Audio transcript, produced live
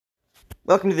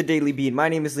Welcome to the Daily Beat. My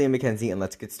name is Liam McKenzie, and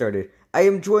let's get started. I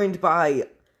am joined by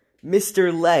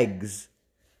Mr. Legs.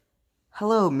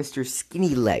 Hello, Mr.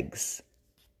 Skinny Legs.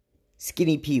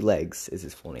 Skinny P Legs is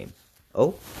his full name.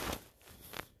 Oh?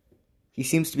 He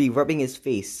seems to be rubbing his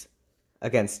face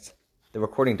against the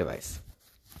recording device.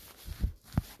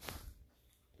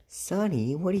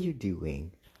 Sonny, what are you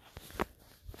doing?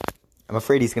 I'm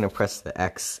afraid he's going to press the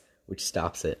X, which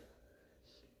stops it.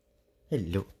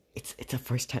 Hello. It's the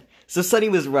first time. So Sonny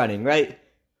was running, right?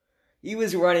 He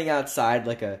was running outside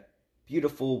like a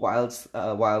beautiful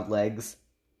wild legs.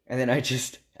 And then I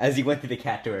just, as he went through the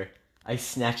cat door, I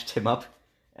snatched him up.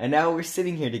 And now we're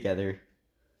sitting here together.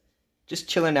 Just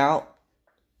chilling out.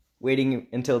 Waiting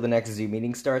until the next Zoom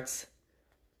meeting starts.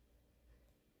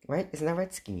 Right? Isn't that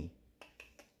right, Skinny?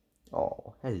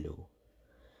 Oh, hello.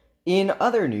 In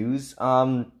other news,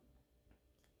 I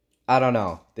don't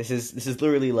know. This is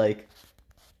literally like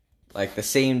the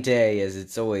same day as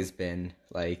it's always been.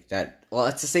 Like that. Well,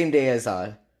 it's the same day as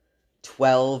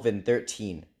 12 and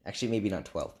 13. Actually, maybe not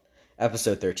 12.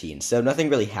 Episode 13. So nothing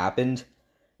really happened.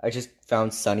 I just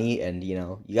found Sonny, and you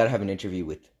gotta have an interview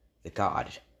with the god.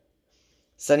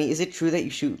 Sonny, is it true that you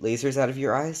shoot lasers out of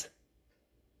your eyes?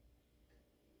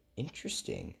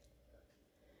 Interesting.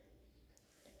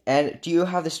 And do you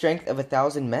have the strength of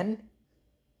 1,000 men?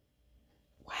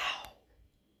 Wow.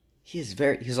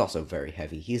 He's also very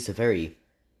heavy. He's a very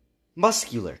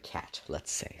muscular cat,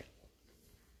 let's say.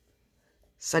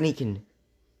 Sonny can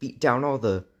beat down all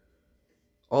the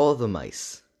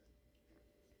mice.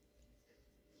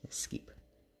 Skeep.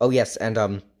 Oh yes,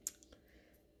 and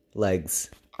legs.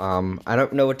 I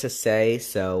don't know what to say,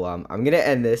 so I'm gonna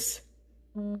end this.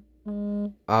 What's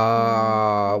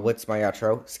my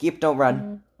outro? Skeep, don't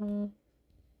run.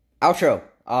 Outro.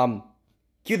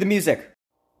 Cue the music.